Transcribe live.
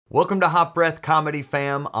Welcome to Hot Breath Comedy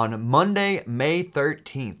Fam. On Monday, May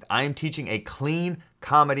 13th, I am teaching a clean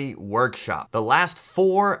comedy workshop. The last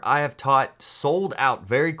 4 I have taught sold out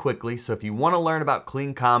very quickly, so if you want to learn about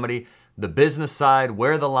clean comedy, the business side,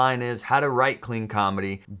 where the line is, how to write clean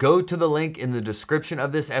comedy, go to the link in the description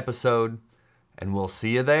of this episode, and we'll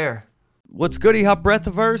see you there. What's goody, Hot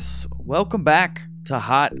Breathiverse? Welcome back to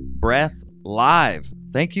Hot Breath Live.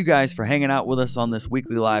 Thank you guys for hanging out with us on this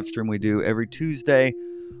weekly live stream we do every Tuesday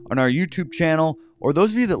on our YouTube channel, or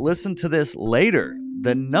those of you that listen to this later.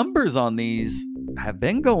 The numbers on these have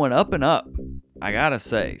been going up and up, I gotta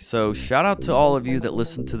say. So shout out to all of you that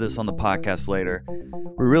listen to this on the podcast later.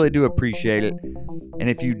 We really do appreciate it. And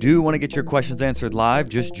if you do want to get your questions answered live,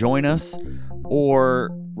 just join us or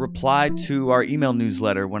reply to our email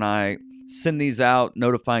newsletter when I send these out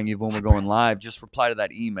notifying you when we're going live. Just reply to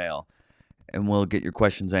that email and we'll get your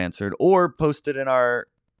questions answered, or post it in our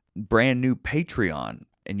brand new Patreon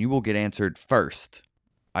and you will get answered first.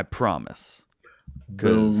 I promise.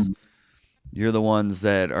 Because you're the ones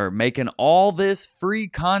that are making all this free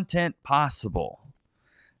content possible.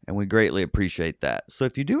 And we greatly appreciate that. So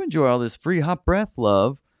if you do enjoy all this free Hot Breath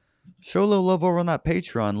love, show a little love over on that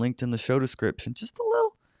Patreon linked in the show description. Just a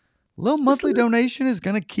little monthly donation is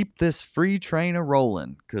going to keep this free train a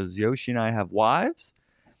rolling. Because Yoshi and I have wives.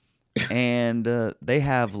 And they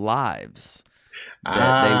have lives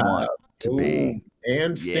that they want to be.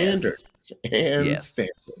 And standards. Standards.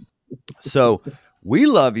 So we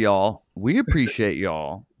love y'all. We appreciate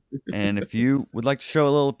y'all. And if you would like to show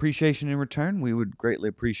a little appreciation in return, we would greatly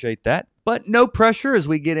appreciate that. But no pressure as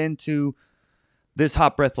we get into this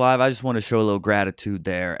Hot Breath Live. I just want to show a little gratitude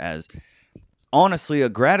there, as honestly, a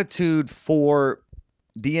gratitude for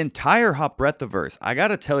the entire Hot Breathiverse. I got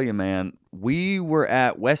to tell you, man, we were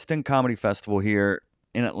at West End Comedy Festival here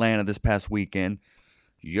in Atlanta this past weekend.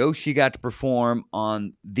 Yoshi got to perform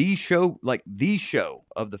on the show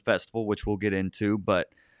of the festival, which we'll get into. But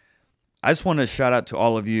I just want to shout out to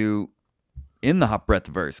all of you in the Hot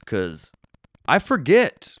Breathiverse, because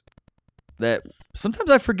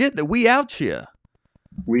sometimes I forget that we out here.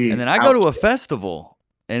 And then I go to a festival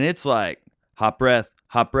and it's like hot breath,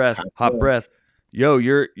 hot breath, hot breath. Yo,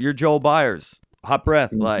 you're Joel Byers. Hot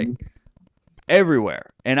breath, like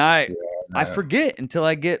everywhere. And I forget until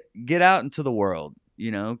I get out into the world. You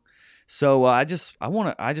know, so I just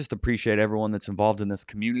appreciate everyone that's involved in this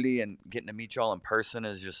community, and getting to meet y'all in person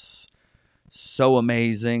is just so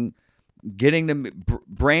amazing. Getting to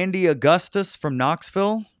Brandy Augustus from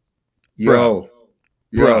Knoxville, yo.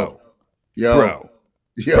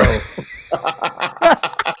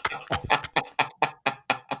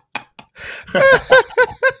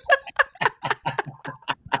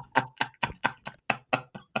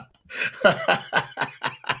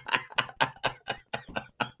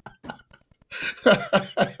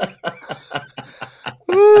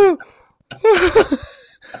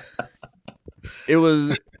 It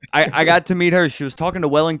was I got to meet her. She was talking to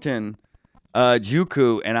Wellington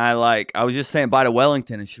Juku, and I was just saying bye to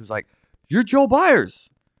Wellington, and she was like, "You're Joel Byers."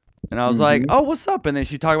 And I was like, "Oh, what's up?" And then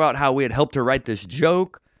she talked about how we had helped her write this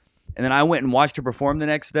joke, and then I went and watched her perform the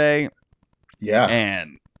next day. Yeah.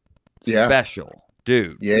 And special,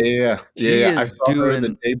 dude. Yeah. I saw her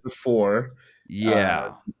the day before.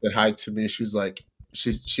 Yeah. She said hi to me. She was like,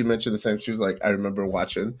 she mentioned the same. She was like, I remember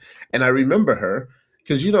watching, and I remember her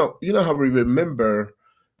because you know how we remember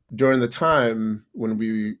during the time when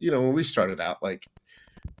we started out, like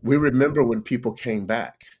we remember when people came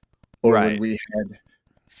back, or when we had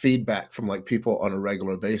feedback from like people on a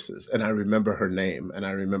regular basis. And I remember her name, and I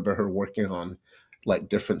remember her working on like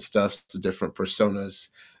different stuff, different personas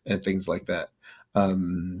and things like that.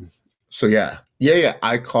 So yeah.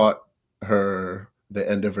 I caught her the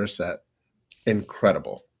end of her set.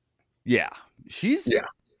 Incredible. Yeah.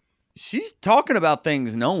 She's talking about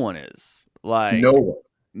things no one is. Like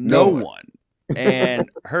no one. And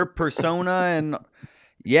her persona, and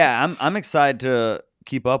I'm excited to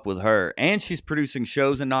keep up with her. And she's producing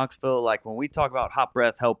shows in Knoxville. Like when we talk about Hot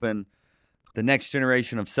Breath helping the next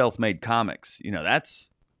generation of self-made comics, you know,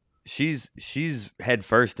 she's head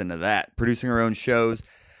first into that, producing her own shows,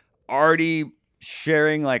 already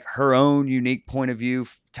sharing like her own unique point of view,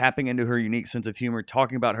 tapping into her unique sense of humor,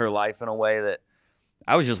 talking about her life in a way that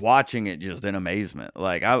I was just watching it just in amazement.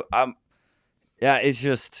 Like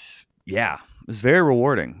it's very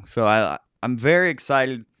rewarding. So I'm very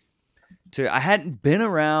excited I hadn't been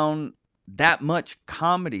around that much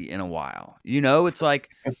comedy in a while. You know, it's like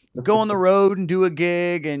go on the road and do a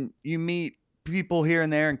gig and you meet people here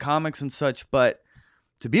and there and comics and such, but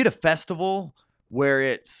to be at a festival where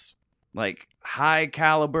it's like high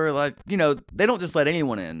caliber, like, you know, they don't just let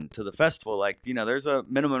anyone in to the festival. Like, you know, there's a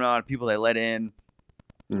minimum amount of people they let in.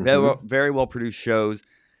 Very well produced shows.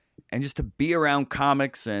 And just to be around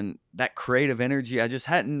comics and that creative energy, I just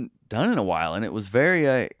hadn't done in a while. And it was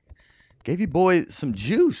very, gave you boys some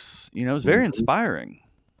juice. You know, it was very inspiring.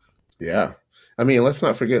 Yeah. I mean, let's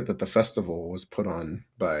not forget that the festival was put on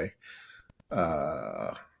by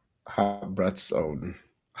Hot Breath's own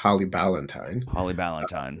Holly Ballantine. Holly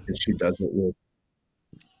Ballantine. And she does it with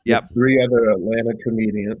Yep. two other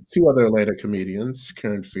Atlanta comedians,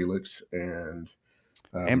 Karen Felix and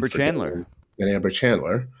Amber Chandler. And Amber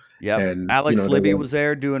Chandler. Yep. And Alex Libby was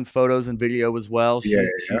there doing photos and video as well. She's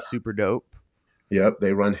super dope. Yep.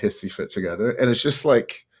 They run Hissy Fit together. And it's just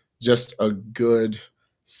like, just a good,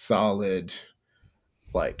 solid,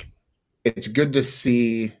 like, it's good to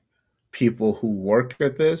see people who work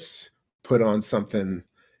at this put on something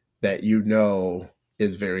that you know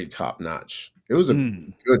is very top notch. It was a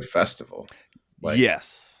good festival. Like,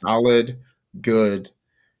 yes. Solid, good,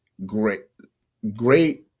 great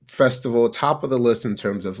festival, top of the list in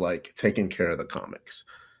terms of like taking care of the comics.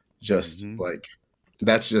 Just like,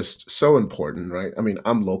 that's just so important, right? I mean,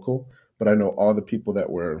 I'm local, but I know all the people that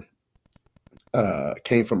were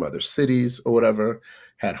came from other cities or whatever,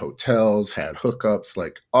 had hotels, had hookups,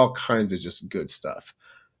 like all kinds of just good stuff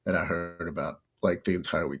that I heard about like the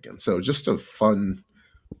entire weekend. So just a fun,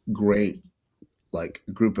 great like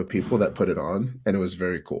group of people that put it on, and it was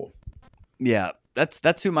very cool. Yeah,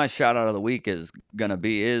 that's who my shout out of the week is gonna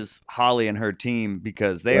be, is Holly and her team,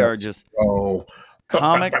 because they are just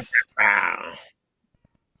comics.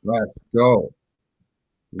 Let's go.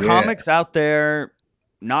 Comics out there,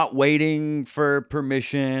 not waiting for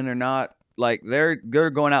permission or not, like they're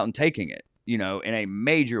going out and taking it, you know, in a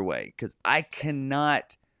major way. Because I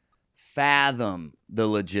cannot fathom the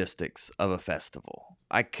logistics of a festival.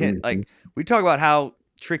 I can't, like, we talk about how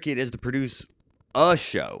tricky it is to produce a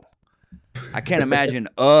show. I can't imagine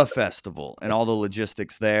a festival and all the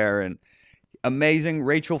logistics there. And amazing.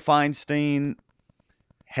 Rachel Feinstein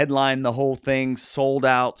headlined the whole thing, sold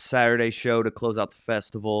out Saturday show to close out the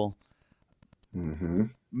festival.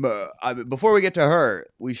 Before we get to her,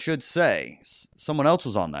 we should say someone else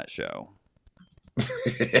was on that show.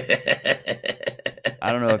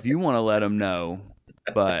 I don't know if you want to let them know,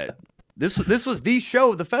 but this was the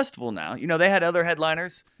show of the festival now. You know, they had other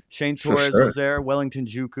headliners. Shane Torres was there. Wellington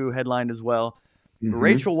Juku headlined as well.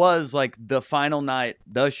 Rachel was like the final night,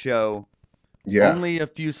 the show. Yeah. Only a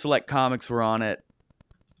few select comics were on it.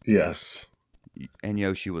 Yes. And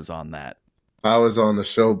Yoshi was on that. I was on the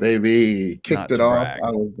show, baby. Kicked it off.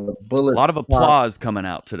 I was the bullet. A lot of applause coming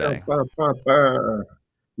out today.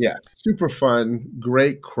 Yeah. Super fun.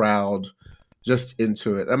 Great crowd. Just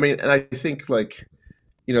into it. I mean, and I think like,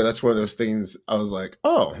 you know, that's one of those things I was like,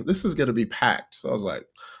 oh, this is going to be packed. So I was like,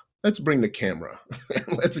 let's bring the camera.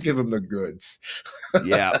 Let's give them the goods.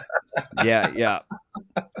 Yeah.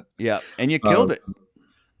 And you killed it.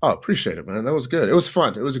 Oh, appreciate it, man. That was good. It was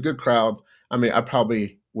fun. It was a good crowd. I mean, I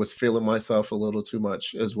probably was feeling myself a little too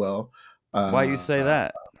much as well. Why you say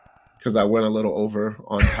that? Because I went a little over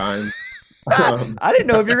on time. I didn't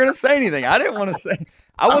know if you were going to say anything. I didn't want to say.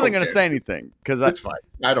 I wasn't going to say anything because it's fine.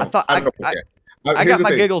 I don't care. I got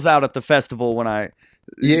my giggles out at the festival when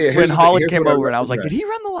when Holly came over and I was like, did he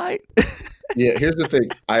run the light? Yeah, here's the thing.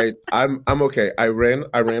 I'm okay. I ran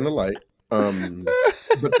the light.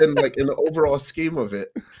 But then like in the overall scheme of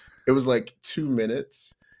it, it was like 2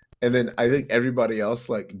 minutes. And then I think everybody else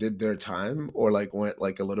like did their time or like went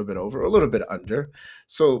like a little bit over, a little bit under.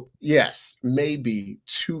 So yes, maybe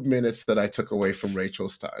 2 minutes that I took away from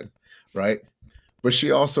Rachel's time, right? But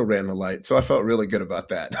she also ran the light. So I felt really good about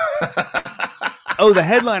that. Oh, the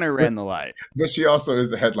headliner ran the light. But she also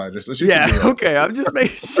is the headliner. So she okay. I'm just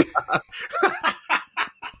making sure.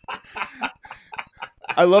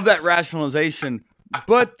 I love that rationalization.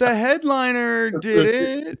 But the headliner did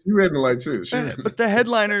it. She ran the light too. But the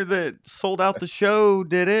headliner that sold out the show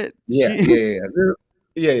did it. Yeah. And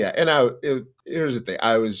here's the thing.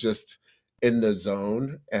 I was just in the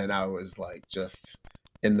zone and I was like just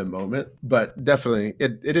in the moment. But definitely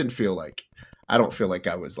it didn't feel like, I don't feel like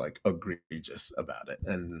I was like egregious about it.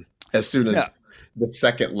 And as soon as the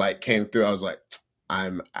second light came through, I was like,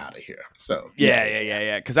 I'm out of here. So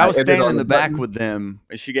yeah. Because I was standing in the back with them,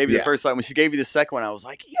 and she gave you the first light. When she gave you the second one, I was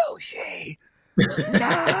like, Yoshi,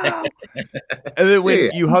 no. And then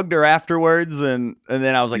when you hugged her afterwards, and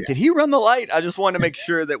then I was like, did he run the light? I just wanted to make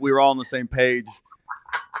sure that we were all on the same page.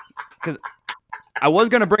 Because I was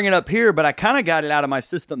going to bring it up here, but I kind of got it out of my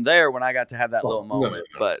system there when I got to have that little moment.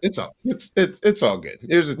 No. But it's all good.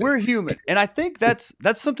 Here's the thing. We're human, and I think that's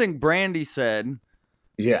something Brandy said.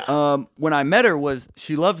 Yeah. When I met her, was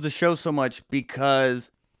she loves the show so much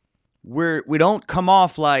because we don't come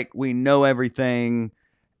off like we know everything,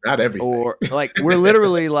 Not everything. or like we're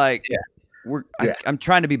literally like Yeah. I'm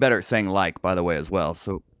trying to be better at saying like, by the way, as well,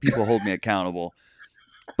 so people hold me accountable.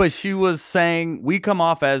 But she was saying we come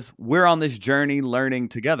off as we're on this journey learning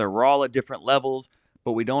together. We're all at different levels,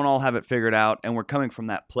 but we don't all have it figured out. And we're coming from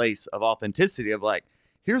that place of authenticity of like,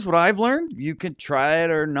 here's what I've learned. You can try it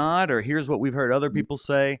or not, or here's what we've heard other people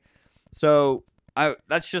say. So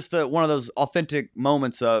that's just one of those authentic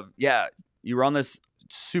moments of, yeah, you were on this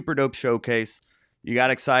super dope showcase. You got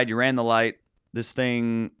excited. You ran the light. These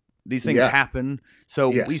things happen. So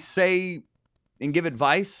we say and give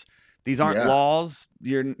advice. These aren't laws.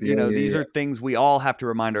 These are things we all have to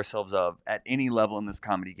remind ourselves of at any level in this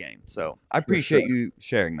comedy game. So I appreciate you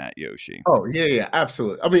sharing that, Yoshi. Oh, yeah,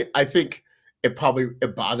 absolutely. I mean, I think it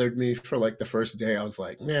bothered me for like the first day. I was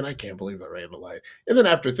like, man, I can't believe I ran the light. And then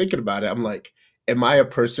after thinking about it, I'm like, am I a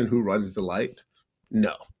person who runs the light?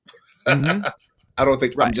 No. Mm-hmm. I don't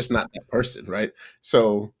think I'm just not that person, right?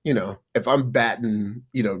 So, if I'm batting,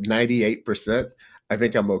 98%, I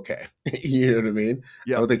think I'm okay. You know what I mean?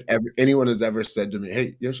 Yep. I don't think anyone has ever said to me,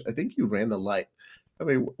 hey, Yosh, I think you ran the light. I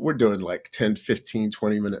mean, we're doing like 10, 15,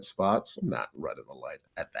 20-minute spots. I'm not running the light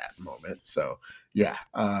at that moment. So, yeah.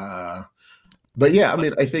 But yeah, I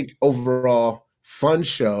mean, I think overall, fun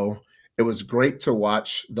show. It was great to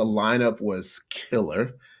watch. The lineup was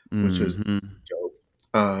killer, which was dope.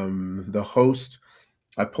 The host,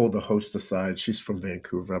 I pulled the host aside. She's from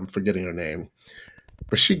Vancouver. I'm forgetting her name.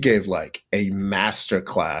 But she gave like a master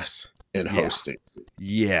class in hosting.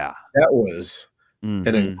 Yeah. That was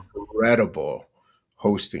an incredible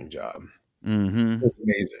hosting job. It was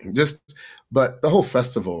amazing. But the whole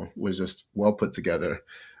festival was just well put together.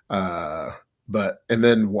 And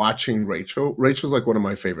then watching Rachel's like one of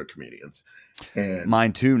my favorite comedians. And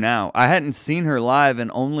mine too now. I hadn't seen her live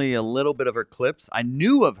and only a little bit of her clips. I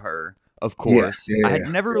knew of her, of course. I had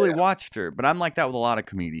never really watched her, but I'm like that with a lot of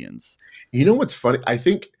comedians. You know what's funny? I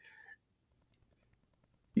think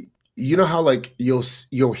how like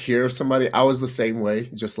you'll hear somebody. I was the same way,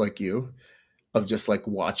 just like you, of just like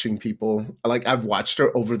watching people. Like I've watched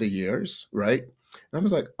her over the years, right? And I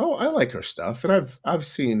was like, oh, I like her stuff, and I've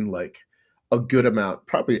seen like a good amount,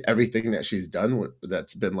 probably everything that she's done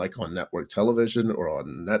that's been like on network television or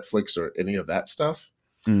on Netflix or any of that stuff.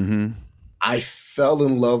 Mm-hmm. I fell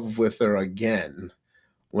in love with her again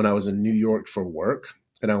when I was in New York for work,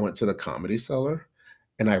 and I went to the Comedy Cellar,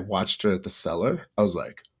 and I watched her at the Cellar. I was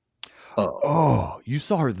like, oh, you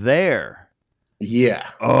saw her there? Yeah.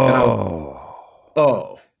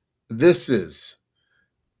 Oh, this is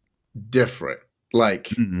different. Like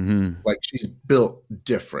she's built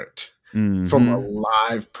different from a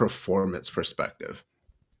live performance perspective.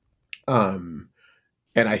 And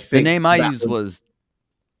I think the name I used was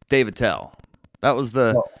Dave Attell. That was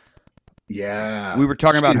yeah. We were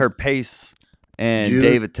talking about her pace, and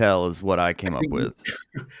Dave Attell is what I came up with.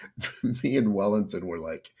 Me and Wellington were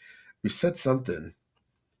like, we said something.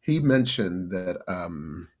 He mentioned that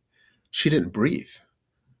she didn't breathe.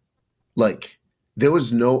 Like there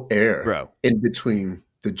was no air in between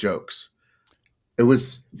the jokes. It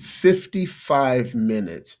was 55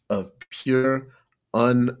 minutes of pure,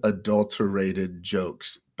 unadulterated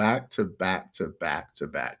jokes, back to back to back to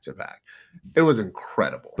back to back. It was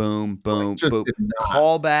incredible. Boom, boom, boom.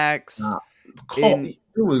 Callbacks. It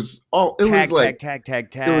was all. It was like tag.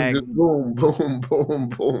 It was just boom, boom, boom,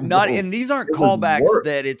 boom. And these aren't callbacks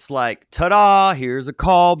that it's like, ta-da! Here's a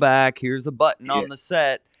callback. Here's a button on the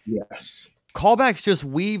set. Yes. Callbacks just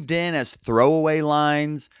weaved in as throwaway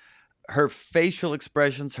lines. Her facial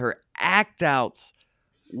expressions, her act outs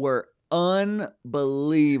were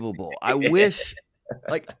unbelievable. I wish,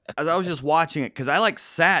 like, as I was just watching it, because I like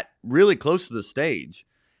sat really close to the stage.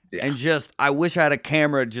 Yeah. And I wish I had a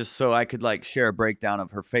camera just so I could like share a breakdown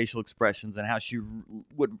of her facial expressions and how she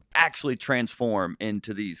would actually transform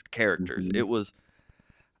into these characters. It was,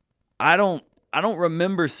 I don't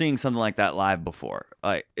remember seeing something like that live before.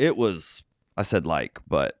 Like it was, I said like,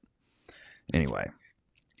 but anyway.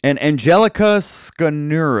 And Angelica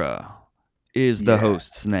Scanura is the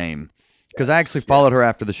host's name, because I actually followed her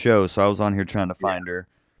after the show, so I was on here trying to find her.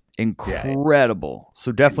 Incredible.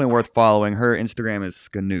 So definitely worth following. Her Instagram is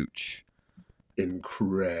Scanooch.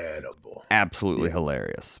 Incredible. Absolutely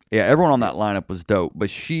hilarious. Yeah, everyone on that lineup was dope, but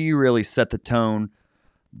she really set the tone,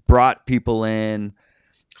 brought people in,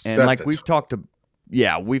 and like we've talked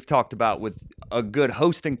about with a good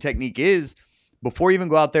hosting technique is before you even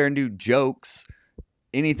go out there and do jokes,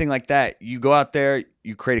 anything like that, you go out there,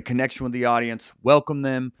 you create a connection with the audience, welcome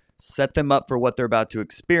them, set them up for what they're about to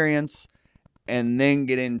experience. and then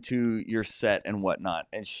get into your set and whatnot.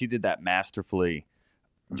 And she did that masterfully.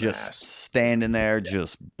 Just standing there,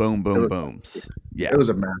 just boom, boom, booms. Yeah. It was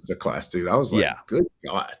a master class, dude. I was like, good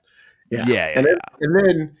God. Yeah. Yeah. And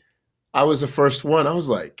then I was the first one. I was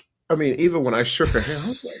like, I mean, even when I shook her hand, I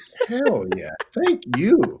was like, hell yeah, thank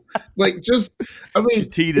you. Like, just, I mean, she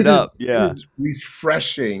teed it up. Yeah. It is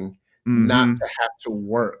refreshing not to have to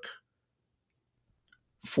work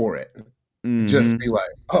for it. Just be like,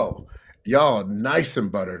 oh, y'all nice and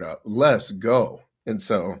buttered up. Let's go. And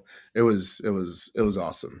so it was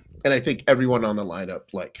awesome. And I think everyone on the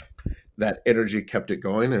lineup, like, that energy kept it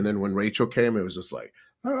going. And then when Rachel came, it was just like,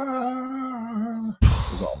 it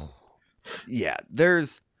was awesome. Yeah,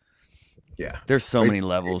 there's so many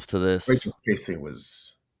levels to this. Rachel's pacing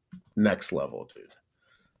was next level,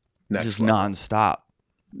 dude. Just level.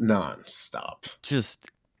 Nonstop. Just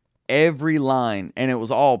every line, and it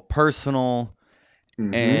was all personal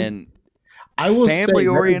and I will family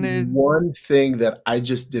oriented. One thing that I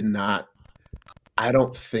just I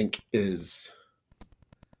don't think is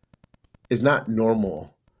not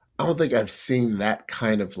normal. I don't think I've seen that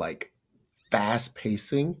kind of like fast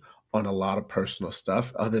pacing on a lot of personal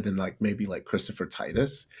stuff, other than like maybe like Christopher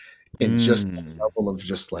Titus, and just the level of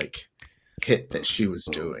just like hit that she was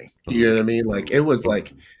doing. You know what I mean? Like, it was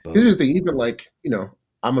like, here's the thing, even like, you know,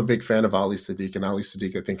 I'm a big fan of Ali Siddiq, and Ali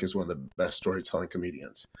Siddiq I think is one of the best storytelling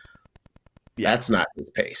comedians. That's not his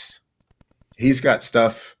pace. He's got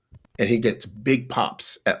stuff, and he gets big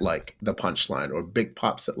pops at like the punchline, or big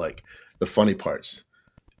pops at like the funny parts.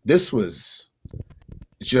 This was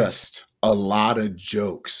just a lot of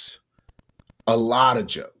jokes,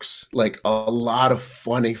 like a lot of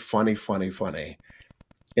funny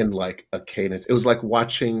in like a cadence. It was like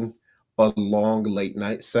watching a long late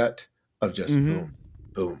night set of just boom,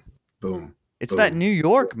 boom, boom. It's that New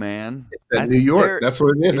York, man. It's that New York. That's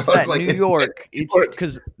what it is. It's that New York. It's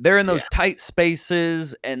because they're in those tight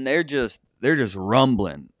spaces, and they're just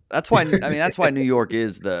rumbling. That's why. I mean, that's why New York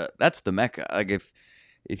is that's the mecca. Like,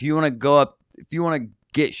 if you want to go up, if you want to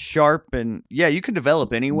get sharp, and you can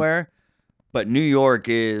develop anywhere, but New York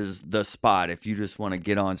is the spot if you just want to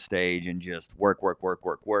get on stage and just work,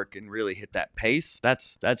 and really hit that pace.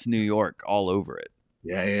 That's New York all over it.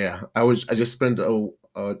 Yeah. I just spent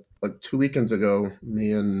like 2 weekends ago,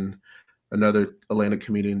 me and another Atlanta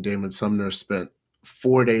comedian, Damon Sumner, spent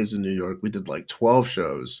 4 days in New York. We did like 12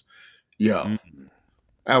 shows. That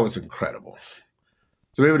was incredible.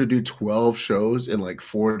 To be able to do 12 shows in like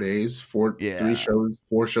 4 days, 4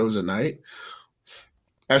 shows a night,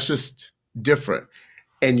 that's just different.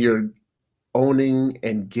 And you're owning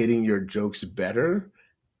and getting your jokes better,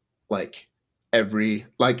 like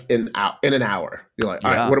in an hour. You're like,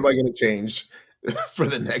 all right, what am I going to change for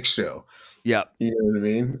the next show? Yeah. You know what I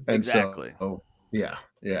mean? And exactly. So, yeah.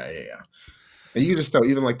 And you just tell,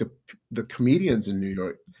 even like the comedians in New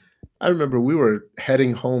York, I remember we were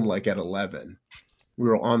heading home like at 11. We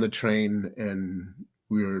were on the train, and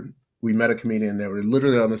we met a comedian. They were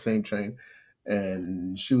literally on the same train.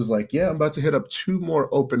 And she was like, yeah, I'm about to hit up 2 more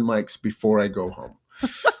open mics before I go home.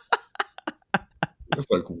 I was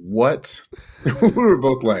like, what? We were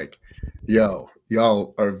both like, yo,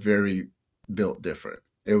 y'all are very built different.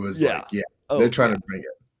 It was like, they're trying to bring it.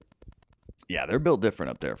 Yeah, they're built different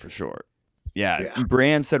up there for sure. Yeah.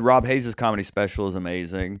 Brian said Rob Hayes' comedy special is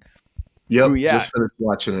amazing. Yep. Just finished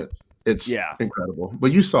watching it. It's incredible.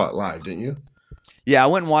 But you saw it live, didn't you? Yeah, I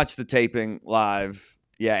went and watched the taping live.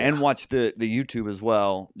 Yeah, and watched the YouTube as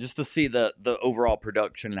well, just to see the overall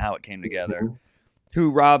production and how it came together.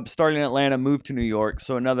 Rob, starting in Atlanta, moved to New York,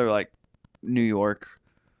 so another like New York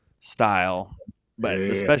style. But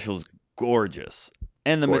the special's gorgeous.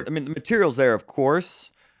 And the material's there, of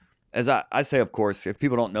course. As I say, of course, if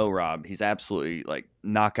people don't know Rob, he's absolutely like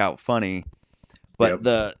knockout funny. But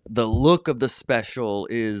the look of the special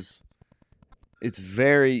it's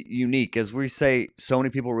very unique. As we say, so many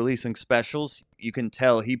people releasing specials, you can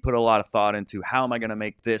tell he put a lot of thought into how am I going to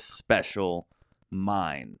make this special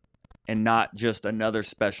mine, and not just another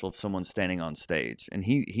special of someone standing on stage. And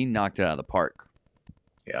he knocked it out of the park.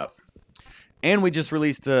 Yeah. And we just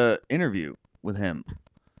released an interview with him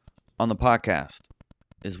on the podcast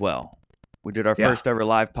as well. We did our first ever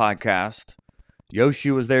live podcast. Yoshi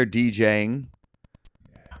was there DJing.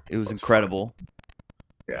 It was incredible. Fun.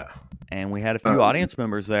 Yeah. And we had a few audience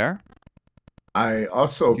members there. I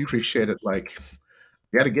also appreciated, like,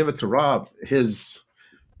 you got to give it to Rob, his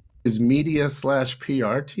media /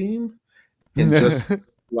 PR team, and just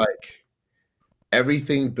like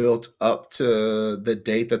everything built up to the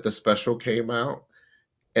date that the special came out.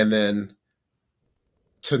 And then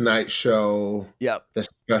Tonight Show, Yep. the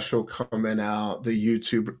special coming out, the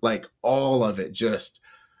YouTube, like all of it, just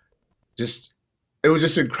it was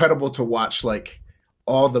just incredible to watch, like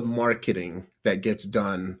all the marketing that gets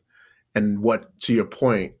done, and what, to your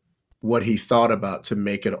point, what he thought about to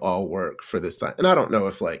make it all work for this time. And I don't know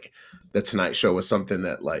if like the Tonight Show was something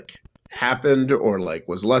that like happened or like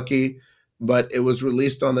was lucky, but it was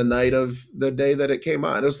released on the night of the day that it came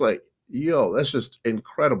out. It was like, yo, that's just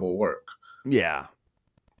incredible work. Yeah.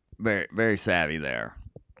 Very, very savvy there.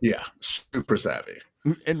 Yeah, super savvy.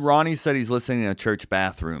 And Ronnie said he's listening in a church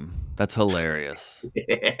bathroom. That's hilarious.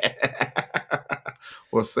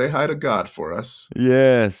 Well, say hi to God for us.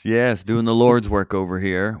 Yes, yes, doing the Lord's work over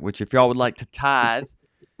here. Which, if y'all would like to tithe,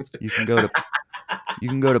 you can go to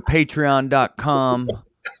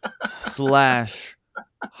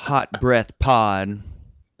patreon.com/hotbreathpod.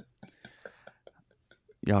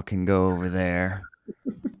 Y'all can go over there.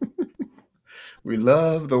 We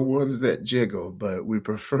love the ones that jiggle, but we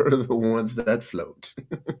prefer the ones that float.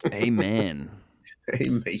 Amen.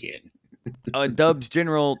 Amen. Dubs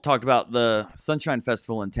General talked about the Sunshine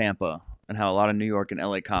Festival in Tampa and how a lot of New York and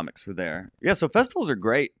LA comics were there. Yeah, so festivals are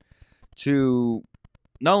great to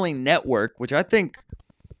not only network, which I think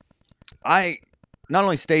not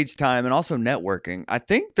only stage time and also networking. I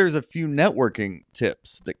think there's a few networking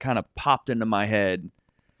tips that kind of popped into my head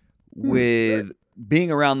with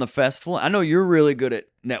being around the festival. I know you're really good at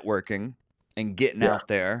networking and getting out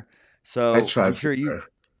there. So I'm sure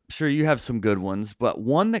you have some good ones, but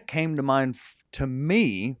one that came to mind to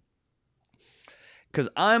me, because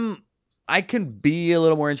I can be a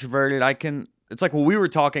little more introverted. It's like when we were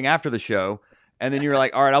talking after the show, and then you were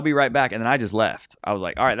like, all right, I'll be right back. And then I just left. I was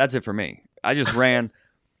like, all right, that's it for me. I just ran.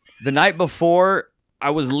 The night before I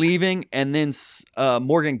was leaving, and then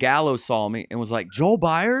Morgan Gallo saw me and was like, Joel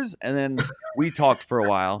Byers? And then we talked for a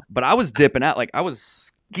while, but I was dipping out. Like I was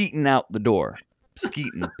skating out the door.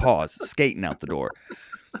 Skating out the door.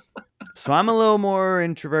 So I'm a little more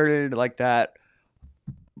introverted like that.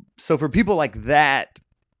 So for people like that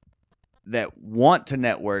want to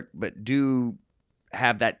network but do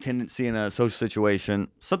have that tendency in a social situation,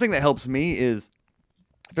 something that helps me is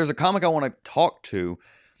if there's a comic I want to talk to,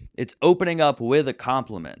 it's opening up with a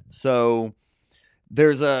compliment. So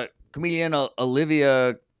there's a comedian,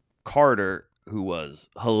 Olivia Carter, who was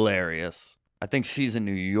hilarious. I think she's in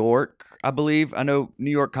New York, I believe. I know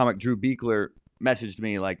New York comic Drew Beekler messaged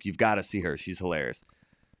me like, you've got to see her. She's hilarious.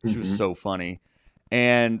 She was so funny.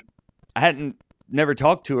 And I hadn't never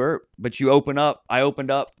talked to her, but I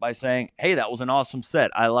opened up by saying, hey, that was an awesome set.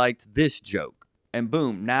 I liked this joke. And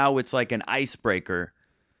boom, now it's like an icebreaker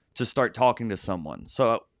to start talking to someone.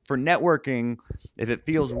 So for networking, if it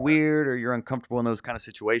feels weird or you're uncomfortable in those kind of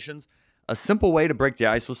situations, a simple way to break the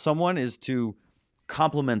ice with someone is to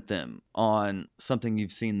compliment them on something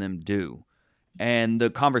you've seen them do. And the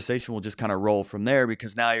conversation will just kind of roll from there,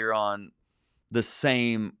 because now you're on the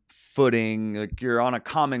same footing, like you're on a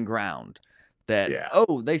common ground that,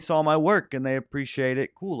 oh, they saw my work and they appreciate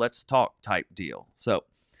it. Cool, let's talk type deal. So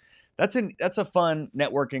that's a fun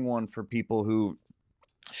networking one for people who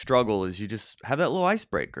struggle, is you just have that little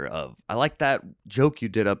icebreaker of, I like that joke you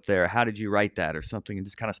did up there. How did you write that or something? And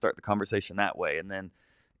just kind of start the conversation that way. And then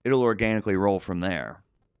it'll organically roll from there.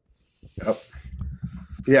 Yep.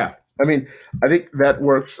 Yeah. I mean, I think that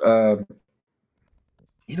works. I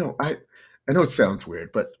know it sounds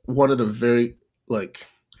weird, but one of the very, like,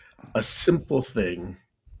 a simple thing,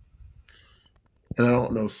 and I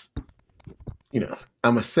don't know if,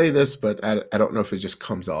 I'm going to say this, but I don't know if it just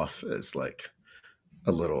comes off as like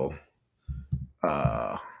a little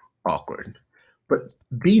awkward, but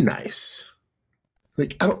be nice.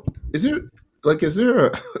 Like, is there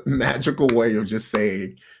a magical way of just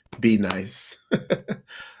saying be nice?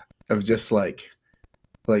 Of just like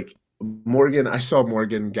Morgan, I saw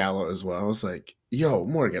Morgan Gallo as well. I was like, yo,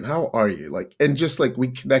 Morgan, how are you? Like, and just like we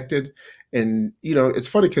connected, and it's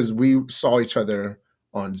funny because we saw each other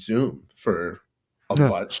on Zoom for a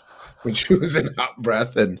bunch when she was in Hot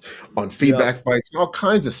Breath and on Feedback Bites and all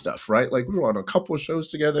kinds of stuff, right? Like we were on a couple of shows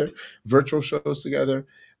together, virtual shows together.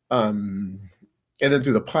 And then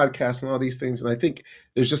through the podcast and all these things. And I think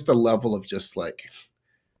there's just a level of just like,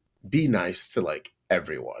 be nice to like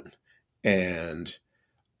everyone. And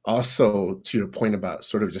also to your point about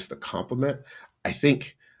sort of just a compliment, I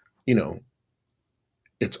think,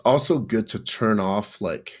 it's also good to turn off,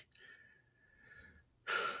 like,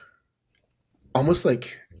 almost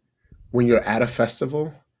like when you're at a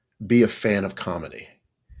festival, be a fan of comedy.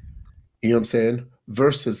 You know what I'm saying?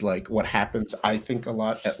 Versus like what happens, I think, a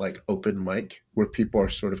lot at like open mic, where people are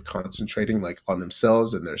sort of concentrating like on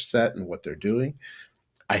themselves and their set and what they're doing.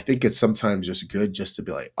 I think it's sometimes just good just to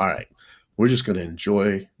be like, all right, we're just going to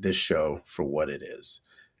enjoy this show for what it is.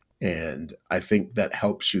 And I think that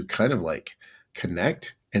helps you kind of like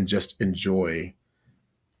connect and just enjoy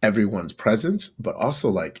everyone's presence, but also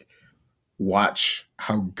like watch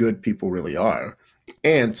how good people really are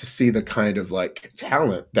and to see the kind of like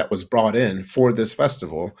talent that was brought in for this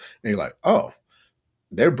festival. And you're like, oh,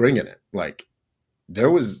 they're bringing it. Like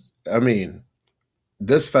I mean,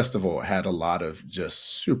 this festival had a lot of just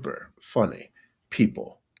super funny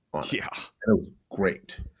people on it. Yeah. And it was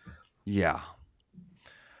great. Yeah.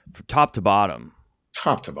 From top to bottom.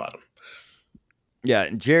 Top to bottom. Yeah.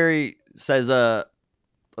 And Jerry says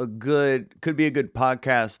could be a good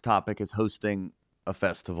podcast topic is hosting a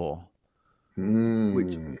festival.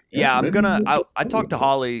 Which, yeah, I talked to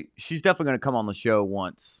Holly. She's definitely gonna come on the show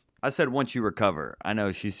once. I said once you recover. I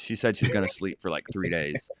know she said she's gonna sleep for like 3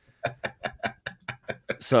 days.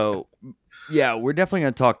 So, yeah, we're definitely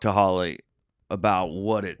gonna talk to Holly about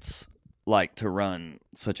what it's like to run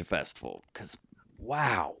such a festival. Because,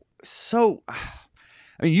 wow, so I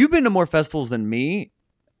mean, you've been to more festivals than me,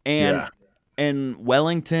 and in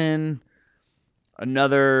Wellington,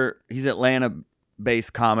 he's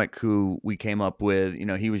Atlanta-based comic who we came up with. You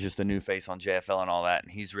know, he was just a new face on JFL and all that,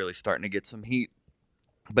 and he's really starting to get some heat.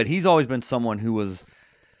 But he's always been someone who was,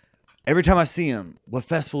 every time I see him, what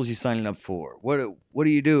festivals you signing up for? What are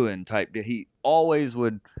you doing? He always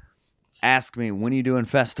would ask me, when are you doing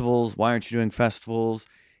festivals? Why aren't you doing festivals?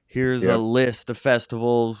 Here's a list of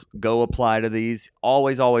festivals. Go apply to these.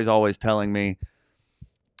 Always, always, always telling me.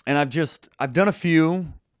 And I've done a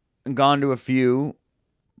few and gone to a few,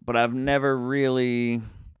 but I've never really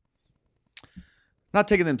not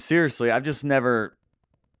taken them seriously. I've just never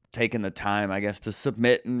taken the time, I guess, to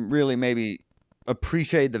submit and really maybe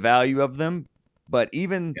appreciate the value of them. But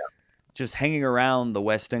even just hanging around the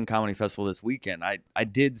West End Comedy Festival this weekend, I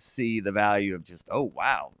did see the value of just, oh,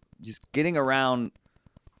 wow, just getting around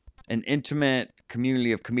an intimate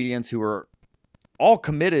community of comedians who are all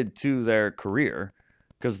committed to their career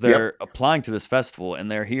because they're applying to this festival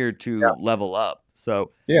and they're here to level up.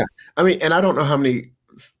 So, yeah, I mean, and I don't know how many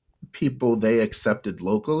people they accepted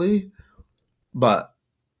locally, but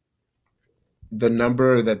the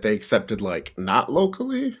number that they accepted like not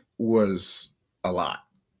locally was a lot.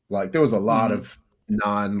 Like there was a lot of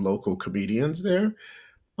non-local comedians there.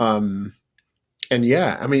 And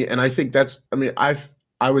yeah, I mean, and I think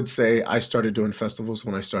I would say I started doing festivals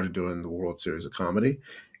when I started doing the World Series of Comedy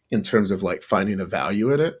in terms of like finding the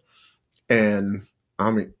value in it. And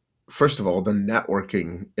I mean, first of all, the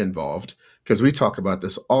networking involved, because we talk about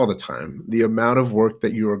this all the time. The amount of work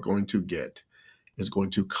that you are going to get is going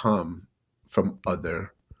to come from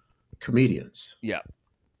other comedians. Yeah.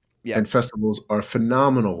 And festivals are a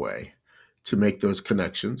phenomenal way to make those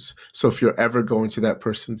connections. So if you're ever going to that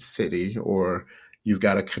person's city or you've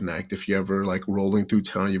got to connect, if you're ever like rolling through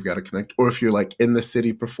town, you've got to connect. Or if you're like in the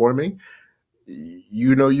city performing,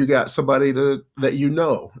 you know, you got somebody that you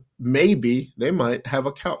know, maybe they might have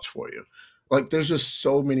a couch for you. Like there's just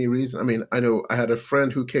so many reasons. I mean, I know I had a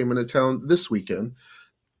friend who came into town this weekend,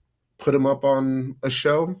 put him up on a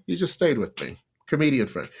show. He just stayed with me, comedian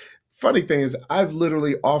friend. Funny thing is, I've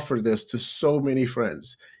literally offered this to so many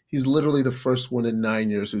friends. He's literally the first one in 9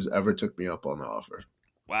 years who's ever took me up on the offer.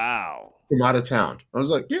 Wow. From out of town. I was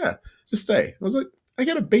like, yeah, just stay. I was like, I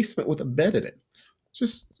got a basement with a bed in it.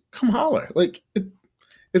 Just come holler. Like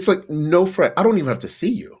it's like no friend. I don't even have to see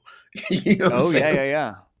you. You know what I'm saying?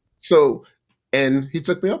 Yeah. So, and he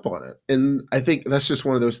took me up on it. And I think that's just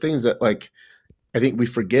one of those things that like, I think we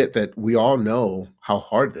forget that we all know how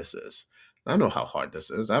hard this is. I know how hard this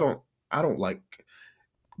is. I don't like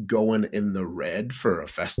going in the red for a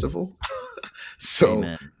festival. So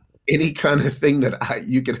Amen. Any kind of thing that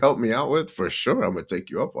you can help me out with, for sure, I'm gonna take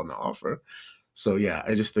you up on the offer. So yeah,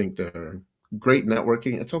 I just think they're great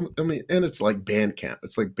networking. And it's like band camp.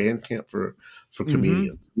 It's like band camp for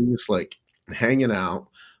comedians. We're just like hanging out.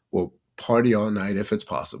 We'll party all night if it's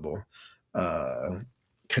possible. Connect.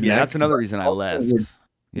 Yeah, that's another reason I left.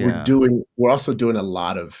 We're also doing a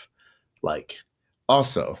lot of like,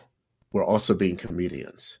 also, we're also being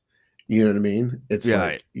comedians. You know what I mean? It's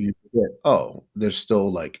like you get, there's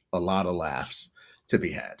still like a lot of laughs to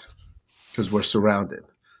be had because we're surrounded.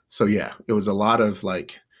 So yeah, it was a lot of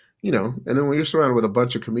like, you know, and then when you're surrounded with a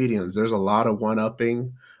bunch of comedians, there's a lot of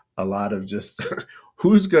one-upping, a lot of just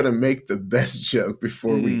who's gonna make the best joke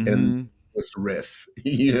before we end this riff.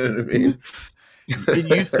 You know what I mean?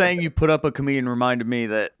 You saying you put up a comedian reminded me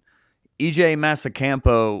that EJ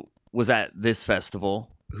Masacampo was at this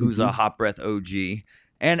festival, who's a Hot Breath OG,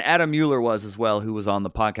 and Adam Mueller was as well, who was on the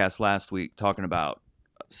podcast last week talking about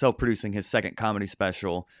self-producing his second comedy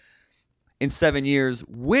special in 7 years,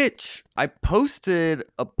 which I posted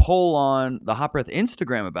a poll on the Hot Breath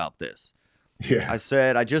Instagram about this. Yeah. I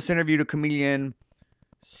said, I just interviewed a comedian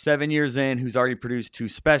 7 years in who's already produced 2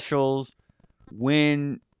 specials.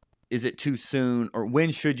 When is it too soon? Or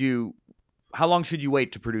how long should you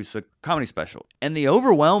wait to produce a comedy special? And the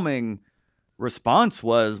overwhelming response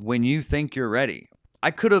was, when you think you're ready.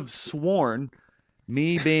 I could have sworn,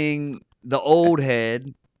 me being the old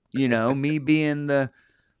head, me being the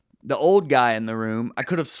old guy in the room, I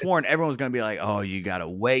could have sworn everyone was going to be like, oh, you got to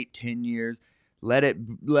wait 10 years. Let it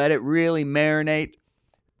really marinate.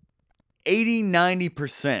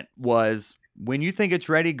 80-90% was, when you think it's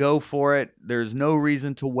ready, go for it. There's no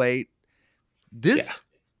reason to wait. The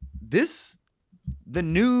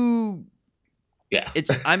new,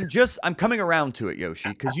 I'm coming around to it, Yoshi,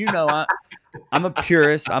 because I'm a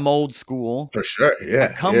purist. I'm old school. For sure. Yeah.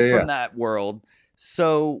 I come from that world.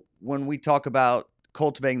 So when we talk about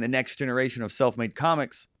cultivating the next generation of self-made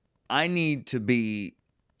comics, I need to be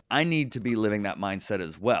living that mindset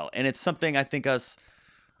as well. And it's something I think us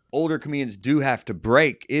older comedians do have to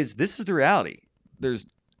break. This is the reality. There's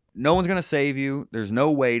no one's going to save you. There's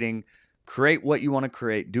no waiting. Create what you want to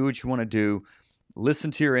create. Do what you want to do.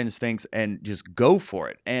 Listen to your instincts and just go for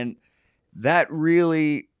it. And that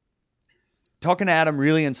really, talking to Adam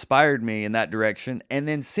really inspired me in that direction. And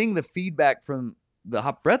then seeing the feedback from the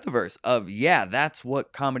Hot Breathiverse of, yeah, that's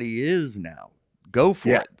what comedy is now. Go for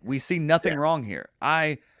it. We see nothing wrong here.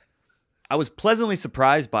 I was pleasantly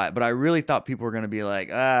surprised by it, but I really thought people were going to be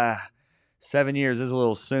like, 7 years is a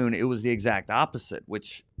little soon. It was the exact opposite,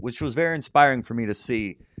 which was very inspiring for me to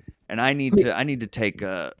see. And I need to take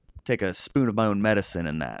a spoon of my own medicine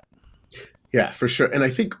in that. Yeah, for sure. And I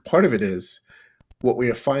think part of it is what we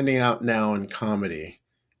are finding out now in comedy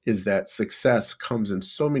is that success comes in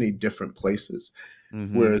so many different places.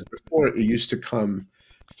 Mm-hmm. Whereas before it used to come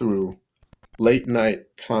through late night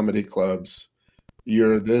comedy clubs.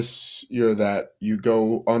 You're this, you're that, you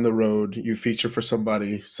go on the road, you feature for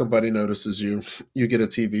somebody notices you, you get a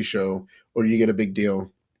TV show or you get a big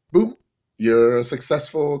deal. Boom, you're a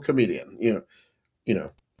successful comedian,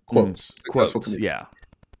 quotes. Successful comedian. Yeah.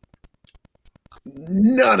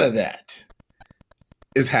 None of that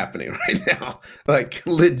is happening right now. Like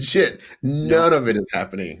legit, none of it is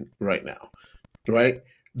happening right now, right?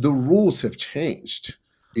 The rules have changed.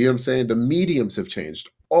 You know what I'm saying? The mediums have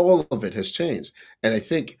changed. All of it has changed. And I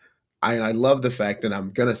think, I love the fact that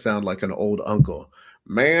I'm going to sound like an old uncle.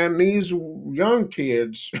 Man, these young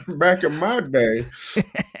kids back in my day.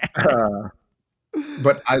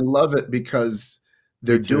 But I love it because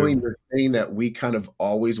they're doing the thing that we kind of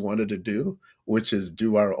always wanted to do, which is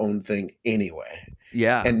do our own thing anyway.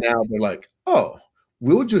 Yeah. And now they're like, oh,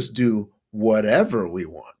 we'll just do whatever we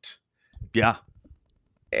want. Yeah.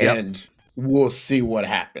 And we'll see what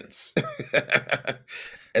happens.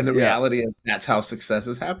 And the reality is that's how success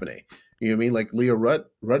is happening. You know what I mean? Like Leah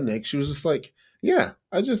Rudnick, she was just like, yeah,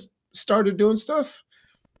 I just started doing stuff.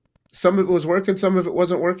 Some of it was working, some of it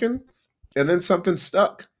wasn't working. And then something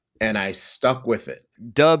stuck. And I stuck with it.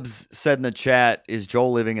 Dubs said in the chat, is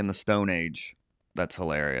Joel living in the Stone Age? That's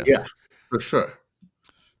hilarious. Yeah, for sure.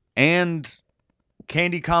 And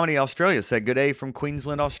Candy Comedy Australia said, good day from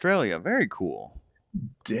Queensland, Australia. Very cool.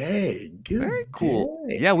 Day. Good. Very cool.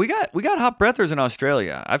 Day. Yeah, we got hot breathers in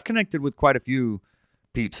Australia. I've connected with quite a few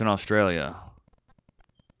peeps in Australia.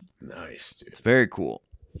 Nice, dude. It's very cool.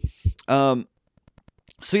 So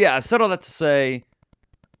yeah, I said all that to say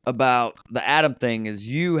about the Adam thing is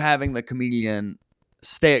you having the comedian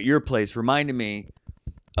stay at your place reminded me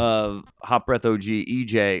of Hot Breath OG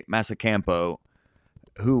EJ Masacampo,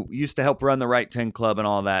 who used to help run the Right 10 Club and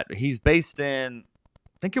all that. He's based in,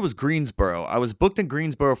 I think it was Greensboro. I was booked in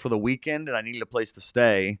Greensboro for the weekend and I needed a place to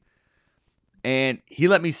stay. And he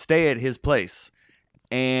let me stay at his place.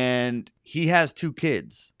 And he has 2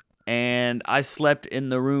 kids. And I slept in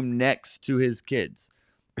the room next to his kids.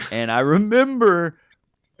 And I remember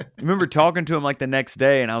talking to him like the next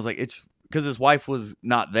day. And I was like, it's because his wife was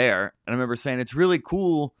not there. And I remember saying, it's really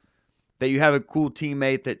cool that you have a cool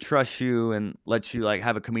teammate that trusts you and lets you like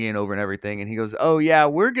have a comedian over and everything. And he goes, oh yeah,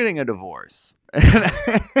 we're getting a divorce. I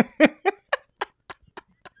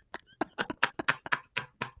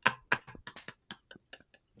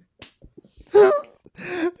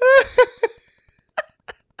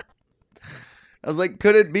was like,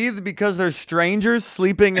 could it be because they're strangers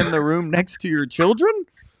sleeping in the room next to your children?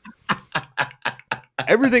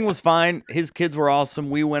 Everything was fine. His kids were awesome.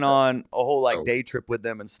 We went on a whole like day trip with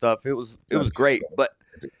them and stuff. It was great. But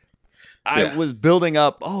I was building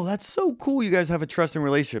up. Oh, that's so cool. You guys have a trusting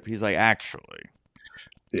relationship. He's like, actually,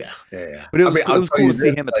 Yeah, yeah, yeah. But it I was mean, it was cool to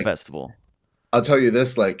see him at the festival. I'll tell you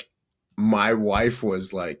this, like, my wife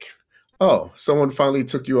was like, "Oh, someone finally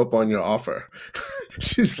took you up on your offer."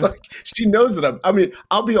 She's like, she knows that I mean,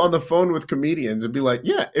 I'll be on the phone with comedians and be like,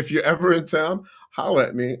 "Yeah, if you're ever in town, holler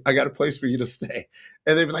at me. I got a place for you to stay."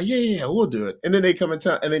 And they'd be like, "Yeah, yeah, yeah, we'll do it." And then they come in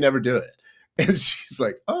town and they never do it. And she's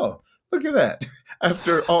like, "Oh, look at that.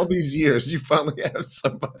 After all these years, you finally have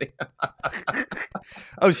somebody."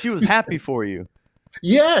 Oh, she was happy for you.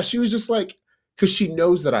 Yeah, she was just like, because she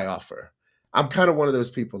knows that I offer. I'm kind of one of those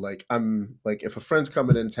people. Like, I'm like, if a friend's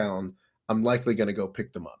coming in town, I'm likely going to go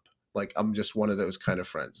pick them up. Like, I'm just one of those kind of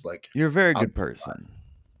friends. Like, You're a very I'll, good person.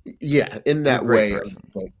 yeah, in You're a that great way. person.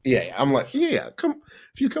 Like, yeah, yeah, I'm like, yeah, yeah, come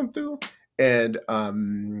if you come through. And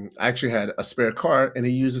I actually had a spare car, and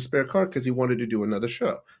he used a spare car because he wanted to do another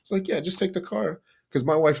show. It's like, yeah, just take the car because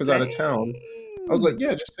my wife is out of town. I was like, Dang.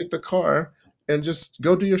 yeah, just take the car and just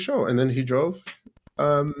go do your show. And then he drove,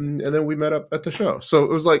 and then we met up at the show. So it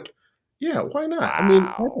was like, yeah, why not? I mean,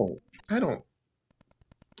 Wow. I don't.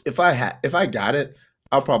 If I got it,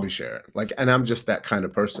 I'll probably share it. Like, and I'm just that kind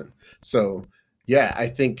of person. So yeah, I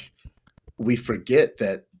think we forget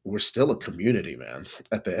that we're still a community, man.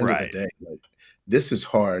 At the end of the Right. day, like, this is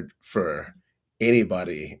hard for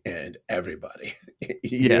anybody and everybody.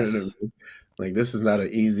 You know what I Yes. mean? Like, this is not an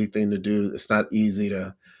easy thing to do. It's not easy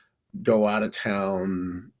to go out of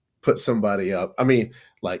town, put somebody up. I mean,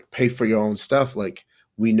 like, pay for your own stuff. Like,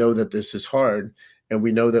 we know that this is hard, and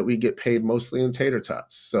we know that we get paid mostly in tater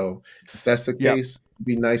tots. So if that's the Yep. case, it'd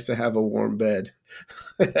be nice to have a warm bed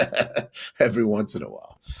every once in a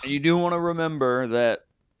while. And you do want to remember that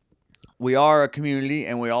we are a community,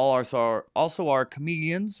 and we all are also are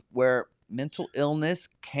comedians where mental illness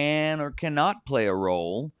can or cannot play a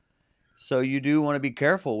role. So you do want to be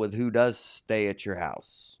careful with who does stay at your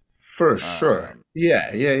house. For sure. Um,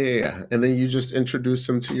 Yeah, yeah, yeah, yeah. And then you just introduce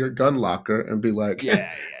them to your gun locker and be like,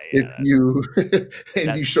 yeah, if yeah. you and you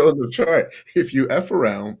That's show them the chart, if you F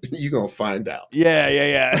around, you're gonna find out.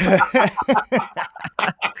 yeah.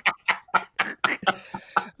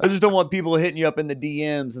 I just don't want people hitting you up in the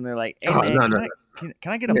DMs and they're like, "Hey Oh, man, no, no,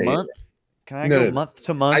 can I get a yeah, yeah. month? Can I No, go no, no. month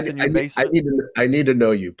to month in your basement?" I need to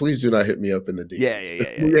know you. Please do not hit me up in the DMs.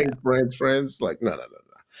 If we Yeah. ain't friends, like, no, no, no, no.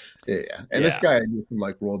 Yeah, yeah. And this Yeah. guy I knew from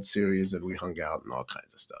like World Series, and we hung out and all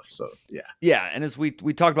kinds of stuff. So yeah. Yeah, and as we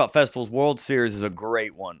talked about festivals, World Series is a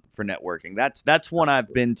great one for networking. That's one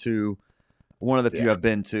I've been to, one of the few Yeah. I've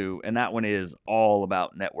been to, and that one is all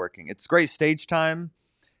about networking. It's great stage time.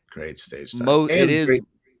 Great stage time. It And is.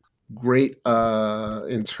 great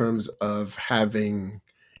in terms of having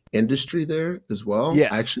industry there as well. I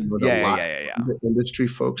Yes. actually learned a lot Yeah. from the industry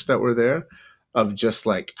folks that were there of just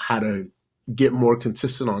like how to get more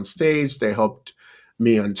consistent on stage. They helped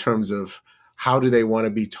me in terms of how do they want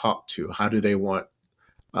to be talked to? How do they want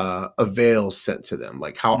a veil sent to them?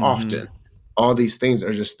 Like, how Mm-hmm. often? All these things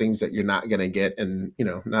are just things that you're not going to get. And, you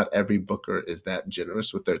know, not every booker is that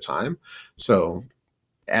generous with their time. So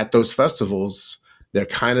at those festivals, they're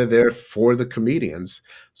kind of there for the comedians.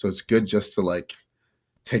 So it's good just to like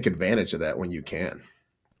take advantage of that when you can.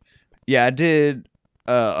 Yeah, I did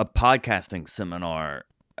a podcasting seminar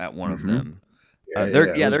at one of Hmm. them. Yeah, yeah, it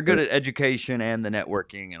was They're good great. at education and the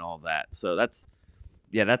networking and all that. So that's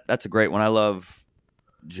a great one. I love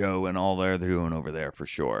Joe and all they're doing over there for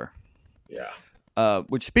sure. Yeah.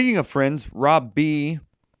 Which, speaking of friends, Rob B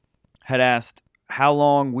had asked how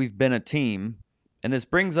long we've been a team, and this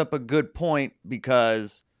brings up a good point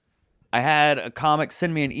because I had a comic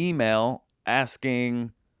send me an email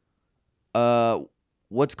asking,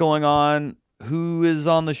 what's going on? Who is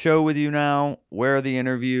on the show with you now? Where are the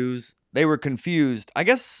interviews? They were confused. I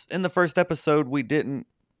guess in the first episode we didn't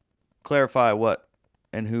clarify what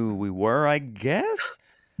and who we were, I guess.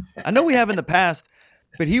 I know we have in the past,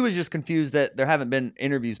 but he was just confused that there haven't been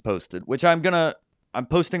interviews posted, which I'm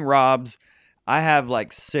posting Rob's. I have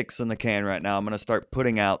like 6 in the can right now. I'm going to start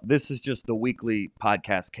putting out. This is just the weekly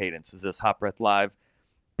podcast cadence. Is this Hot Breath Live? Hmm.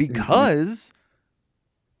 Because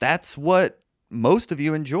that's what most of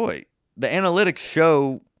you enjoy. The analytics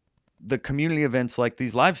show the community events like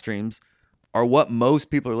these live streams are what most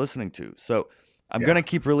people are listening to. So I'm going Yeah. to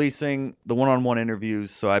keep releasing the one-on-one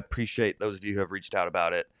interviews. So I appreciate those of you who have reached out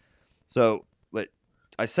about it. So, but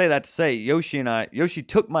I say that to say Yoshi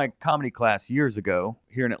took my comedy class years ago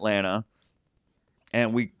here in Atlanta,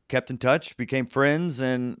 and we kept in touch, became friends,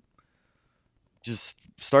 and just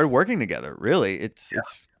started working together. Really, it's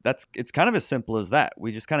kind of as simple as that.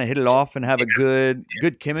 We just kind of hit it off and have a good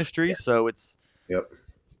chemistry. So it's Yep.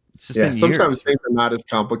 just Yeah. been Sometimes years. things are not as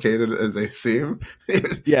complicated as they seem.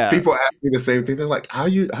 Yeah, People ask me the same thing. They're like, how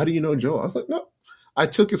do you know Joe? I was like, no, I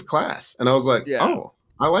took his class. And I was like, yeah. oh,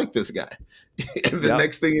 I like this guy. And the Yep.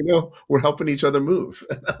 next thing you know, we're helping each other move.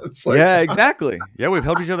 And I was like, Yeah, exactly. Yeah, we've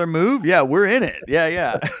helped each other move. Yeah, we're in it. Yeah,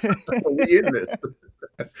 yeah. we in this.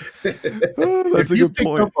 Oh, that's If a you good picked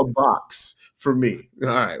up point. a box for me, all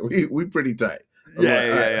right, we pretty tight. I'm Yeah, like,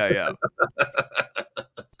 yeah, all yeah, right. yeah, yeah.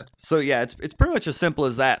 So yeah, it's pretty much as simple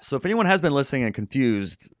as that. So if anyone has been listening and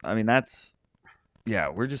confused, I mean that's yeah,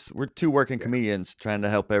 we're two working comedians trying to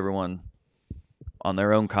help everyone on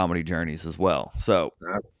their own comedy journeys as well. So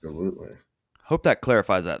Absolutely. hope that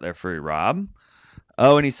clarifies that there for you, Rob.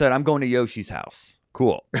 Oh, and he said I'm going to Yoshi's house.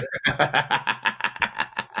 Cool.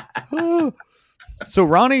 So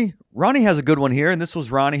Ronnie has a good one here, and this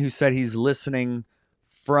was Ronnie who said he's listening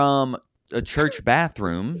from a church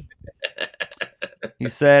bathroom. He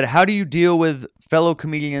said, "How do you deal with fellow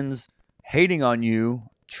comedians hating on you,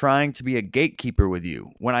 trying to be a gatekeeper with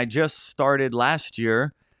you? When I just started last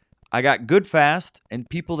year, I got good fast, and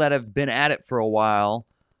people that have been at it for a while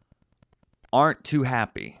aren't too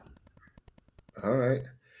happy." All right.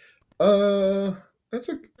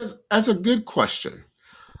 That's a good question.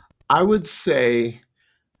 I would say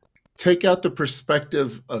take out the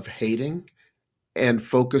perspective of hating and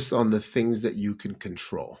focus on the things that you can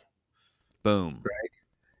control. Boom.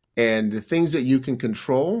 And the things that you can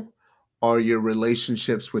control are your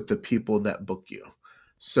relationships with the people that book you.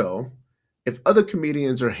 So if other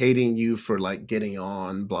comedians are hating you for like getting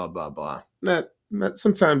on, blah, blah, blah, that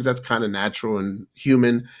sometimes that's kind of natural and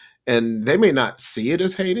human. And they may not see it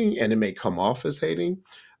as hating and it may come off as hating,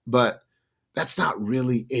 but that's not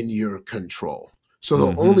really in your control. So the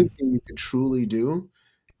Mm-hmm. only thing you can truly do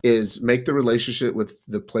is make the relationship with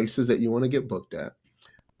the places that you want to get booked at.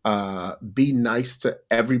 Be nice to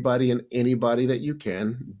everybody and anybody that you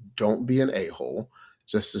can. Don't be an a-hole.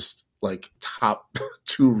 Just like top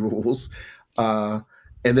two rules. Uh,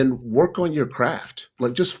 and then work on your craft.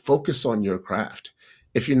 Like just focus on your craft.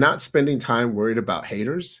 If you're not spending time worried about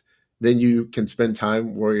haters, then you can spend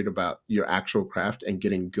time worried about your actual craft and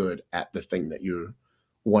getting good at the thing that you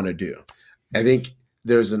want to do. I think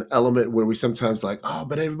there's an element where we sometimes like, oh,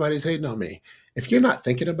 but everybody's hating on me. If you're not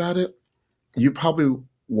thinking about it, you probably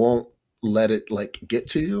won't let it like get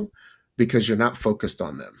to you because you're not focused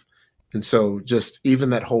on them. And so just even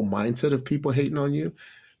that whole mindset of people hating on you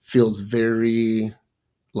feels very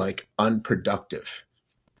like unproductive.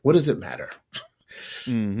 What does it matter?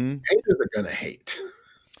 Mm-hmm. Haters are gonna hate.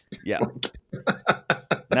 Yeah. Like,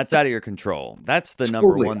 That's out of your control. That's the number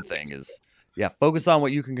totally. one thing is, yeah, focus on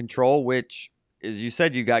what you can control, which is you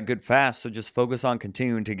said you got good fast. So just focus on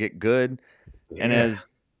continuing to get good. And Yeah. as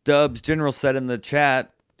Dubs General said in the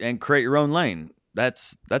chat, and create your own lane.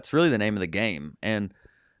 That's really the name of the game. And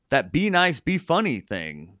that be nice, be funny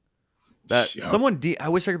thing that Yep. I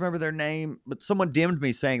wish I could remember their name, but someone DM'd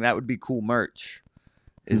me saying that would be cool merch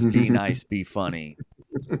is be nice, be funny.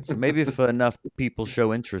 So maybe if enough people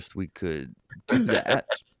show interest, we could do that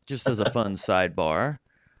just as a fun sidebar.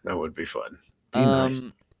 That would be fun. Be nice.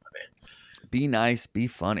 Be nice, be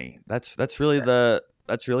funny. That's really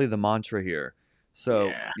the mantra here. So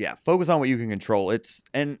Yeah. yeah, focus on what you can control.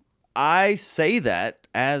 And I say that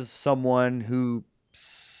as someone who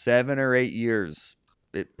 7 or 8 years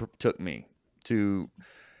took me to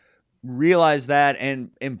realize that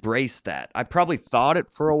and embrace that. I probably thought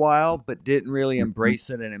it for a while, but didn't really embrace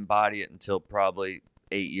it and embody it until probably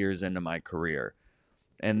 8 years into my career.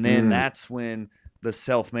 And then Mm. that's when the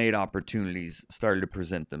self-made opportunities started to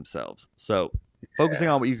present themselves. So focusing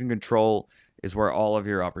on what you can control is where all of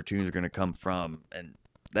your opportunities are going to come from. And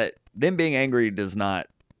that them being angry does not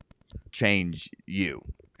change you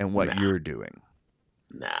and what Nah. you're doing.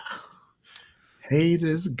 Nah. Hate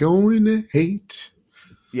is going to hate.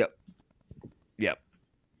 Yep. Yep.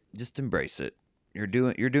 Just embrace it. You're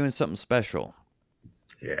doing something special.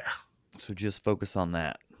 Yeah. So just focus on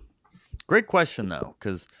that. Great question though,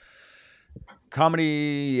 because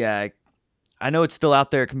comedy, yeah, I know it's still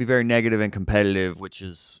out there. It can be very negative and competitive,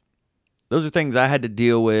 those are things I had to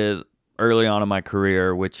deal with early on in my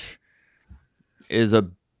career, which is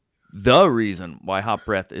the reason why Hot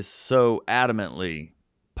Breath is so adamantly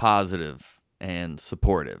positive and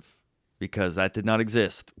supportive, because that did not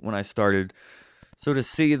exist when I started. So to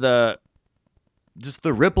see the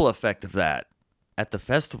ripple effect of that at the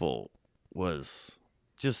festival was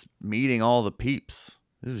just meeting all the peeps.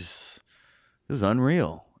 It was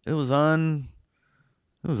unreal. It was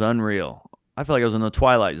unreal. I felt like I was in the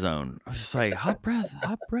Twilight Zone. I was just like, hot breath.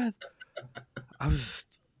 And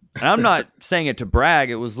I'm not saying it to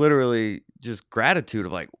brag. It was literally just gratitude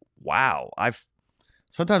of like, wow.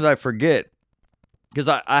 Sometimes I forget because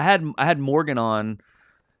I had Morgan on,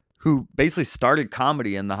 who basically started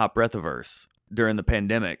comedy in the Hot Breathiverse during the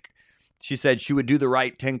pandemic, she said she would do the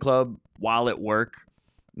Right 10 Club while at work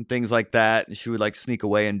and things like that. And she would like sneak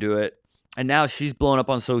away and do it. And now she's blown up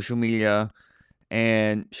on social media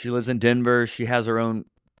and she lives in Denver. She has her own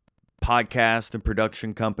podcast and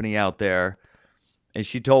production company out there. And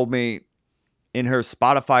she told me in her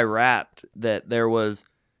Spotify Wrapped that there was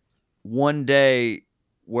one day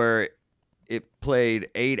where it played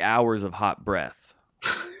 8 hours of Hot Breath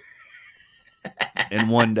in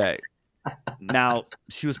one day. Now,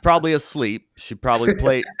 she was probably asleep. She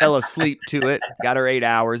probably fell asleep to it, got her 8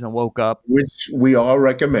 hours and woke up. Which we all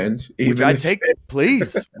recommend. Which I take,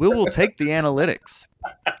 please. We will take the analytics.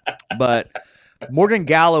 But Morgan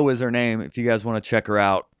Gallo is her name if you guys want to check her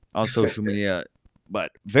out on social media.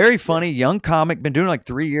 But very funny, young comic, been doing like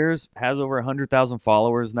 3 years, has over 100,000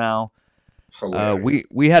 followers now.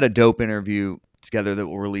 We had a dope interview together that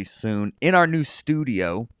will release soon in our new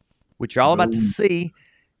studio, which y'all about to see.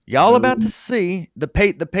 Y'all about to see. The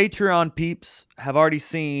Patreon peeps have already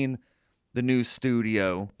seen the new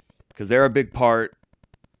studio because they're a big part.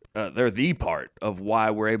 They're the part of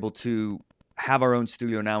why we're able to have our own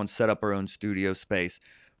studio now and set up our own studio space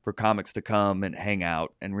for comics to come and hang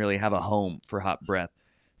out and really have a home for Hot Breath.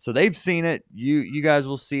 So they've seen it. You guys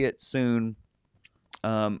will see it soon.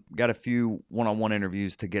 Got a few one-on-one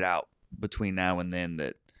interviews to get out between now and then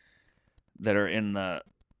that are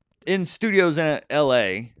in studios in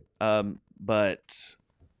LA, but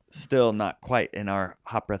still not quite in our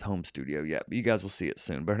Hot Breath home studio yet. But you guys will see it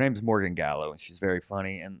soon. But her name's Morgan Gallo, and she's very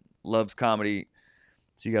funny and loves comedy.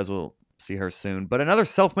 So you guys will see her soon. But another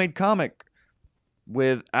self-made comic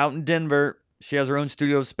out in Denver. She has her own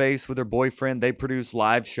studio space with her boyfriend. They produce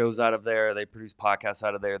live shows out of there. They produce podcasts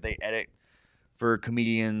out of there. They edit for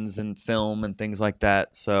comedians and film and things like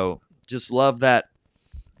that. So just love that.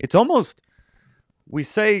 It's almost, we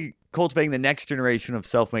say cultivating the next generation of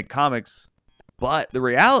self-made comics, but the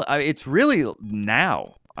reality, it's really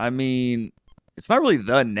now. I mean, it's not really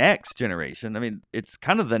the next generation. I mean, it's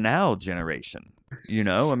kind of the now generation, you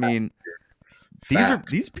know? I mean,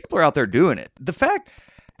 these people are out there doing it. The fact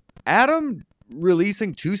Adam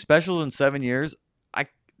releasing 2 specials in 7 years,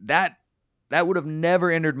 that would have never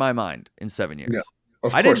entered my mind in 7 years. No,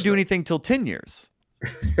 I didn't do anything till 10 years.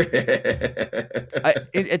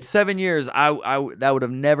 At 7 years, that would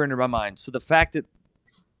have never entered my mind. So the fact that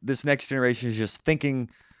this next generation is just thinking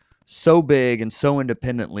so big and so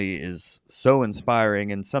independently is so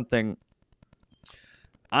inspiring and something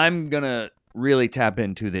I'm going to really tap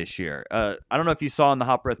into this year. I don't know if you saw in the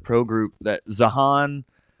Hot Breath Pro group that Zahan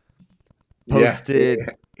posted.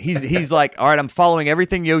 Yeah. He's like, all right, I'm following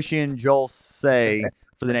everything Yoshi and Joel say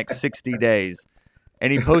for the next 60 days.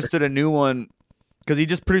 And he posted a new one because he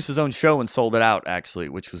just produced his own show and sold it out, actually,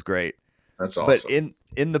 which was great. That's awesome. But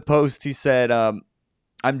in the post, he said,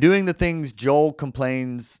 I'm doing the things Joel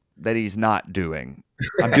complains that he's not doing.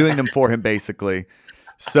 I'm doing them for him, basically.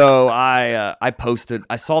 So I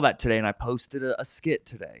saw that today, and I posted a skit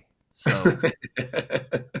today. So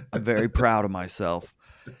I'm very proud of myself.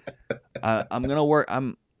 I'm gonna work.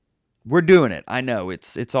 We're doing it. I know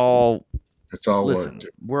it's all. It's all. Listen,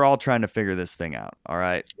 we're all trying to figure this thing out. All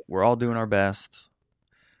right, we're all doing our best.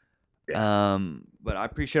 Yeah. But I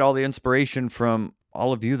appreciate all the inspiration from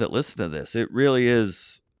all of you that listen to this. It really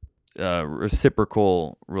is a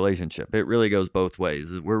reciprocal relationship. It really goes both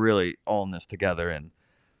ways. We're really all in this together, and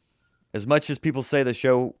as much as people say the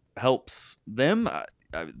show helps them,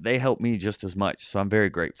 they help me just as much. So I'm very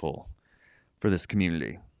grateful for this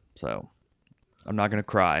community. So I'm not going to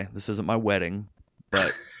cry. This isn't my wedding,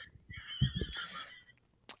 but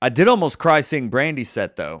I did almost cry seeing Brandy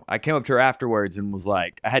set though. I came up to her afterwards and was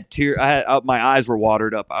like, my eyes were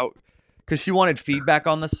watered up out because she wanted feedback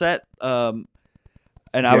on the set. And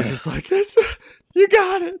I was just like, this, you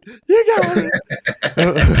got it.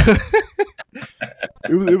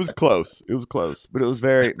 It was close. It was close, but it was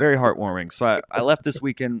very, very heartwarming. So I left this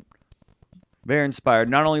weekend very inspired,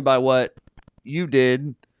 not only by what you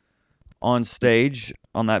did on stage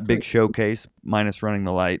on that big showcase, minus running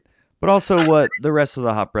the light, but also what the rest of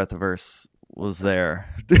the Hot Breathiverse was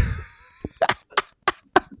there.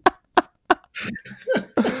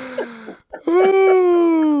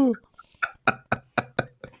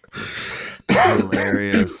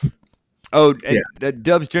 Hilarious. Oh, and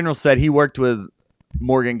Dubs General said he worked with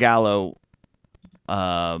Morgan Gallo.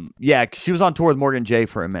 She was on tour with Morgan J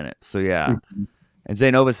for a minute. So yeah. Mm-hmm. And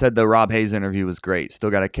Zaynova said the Rob Hayes interview was great.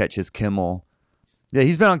 Still got to catch his Kimmel. Yeah,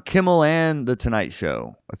 he's been on Kimmel and The Tonight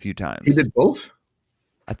Show a few times. He did both?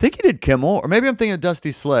 I think he did Kimmel, or maybe I'm thinking of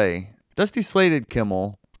Dusty Slay. Dusty Slay did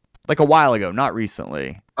Kimmel like a while ago, not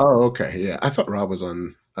recently. Oh, okay. Yeah, I thought Rob was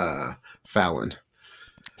on Fallon.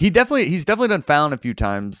 He's definitely done Fallon a few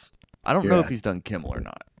times. I don't know Yeah. if he's done Kimmel or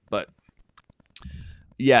not, but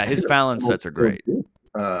yeah, his think Fallon Kimmel sets are still great. did.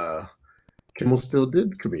 Kimmel still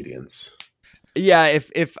did comedians. Yeah,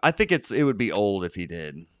 if I think it would be old if he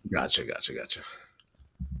did. Gotcha.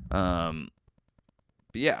 But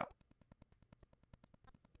yeah.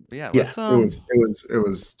 Yeah, Let's it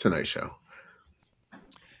was Tonight Show.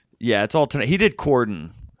 Yeah, it's all tonight. He did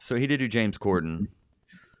Corden, so he did do James Corden.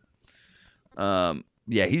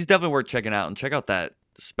 Yeah, he's definitely worth checking out, and check out that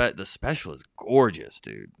the special is gorgeous,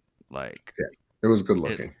 dude. Like, yeah, it was good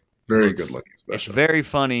looking, very good looking special. It's very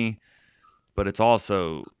funny, but it's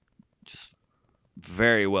also just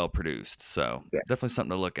very well produced. So definitely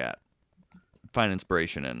something to look at, find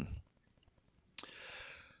inspiration in.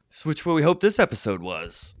 So which what we hope this episode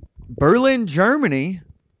was. Berlin, Germany.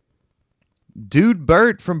 Dude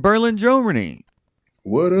Bert from Berlin, Germany.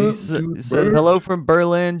 What up, He said hello from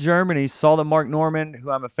Berlin, Germany. Saw that Mark Norman,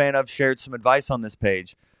 who I'm a fan of, shared some advice on this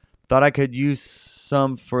page. Thought I could use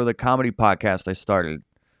some for the comedy podcast I started.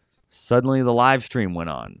 Suddenly the live stream went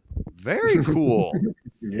on. Very cool.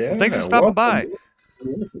 Yeah. Well, thanks for stopping by.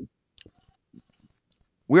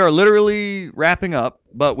 We are literally wrapping up,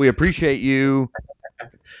 but we appreciate you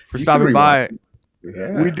for stopping by.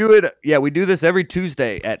 Yeah. We do it. Yeah, we do this every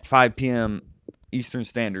Tuesday at 5 p.m. Eastern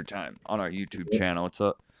Standard Time on our YouTube channel.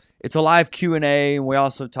 It's a live Q&A, and we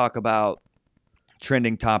also talk about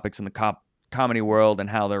trending topics in the comedy world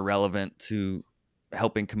and how they're relevant to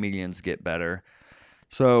helping comedians get better.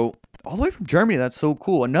 So all the way from Germany, that's so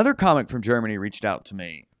cool. Another comic from Germany reached out to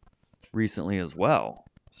me recently as well.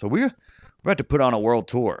 So we're about to put on a world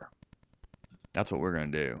tour. That's what we're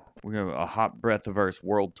going to do. We're going to have a Hot Breathiverse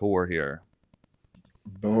world tour here.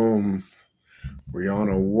 Boom. We on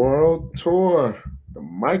a world tour. The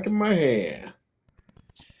mic in my hand.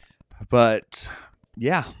 But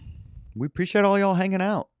yeah, we appreciate all y'all hanging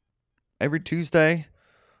out every Tuesday,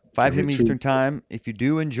 5 p.m. Eastern Time. If you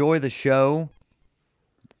do enjoy the show,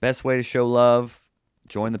 the best way to show love,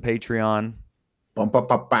 join the Patreon.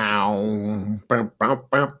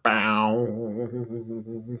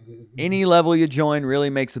 Any level you join really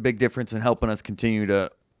makes a big difference in helping us continue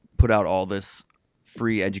to put out all this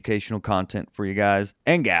free educational content for you guys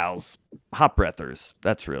and gals. Hot breathers.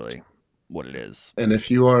 That's really what it is. And if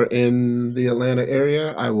you are in the Atlanta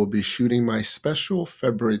area, I will be shooting my special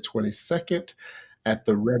February 22nd at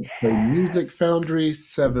the Red Clay Music Foundry,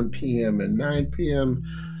 7 p.m. and 9 p.m.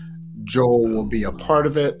 Joel will be a part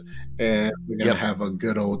of it, and we're going to have a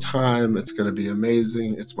good old time. It's going to be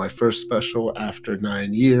amazing. It's my first special after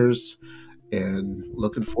 9 years, and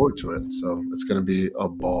looking forward to it. So it's going to be a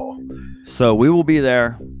ball. So we will be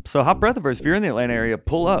there. So Hot Breathiverse, if you're in the Atlanta area,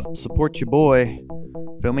 pull up, support your boy,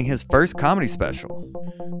 filming his first comedy special.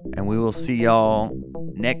 And we will see y'all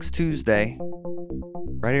next Tuesday,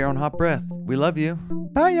 right here on Hot Breath. We love you.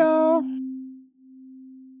 Bye, y'all.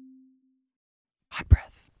 Hot Breath.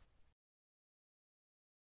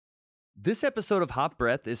 This episode of Hot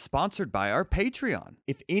Breath is sponsored by our Patreon.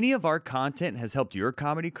 If any of our content has helped your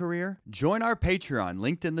comedy career, join our Patreon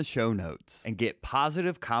linked in the show notes and get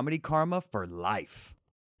positive comedy karma for life.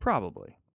 Probably.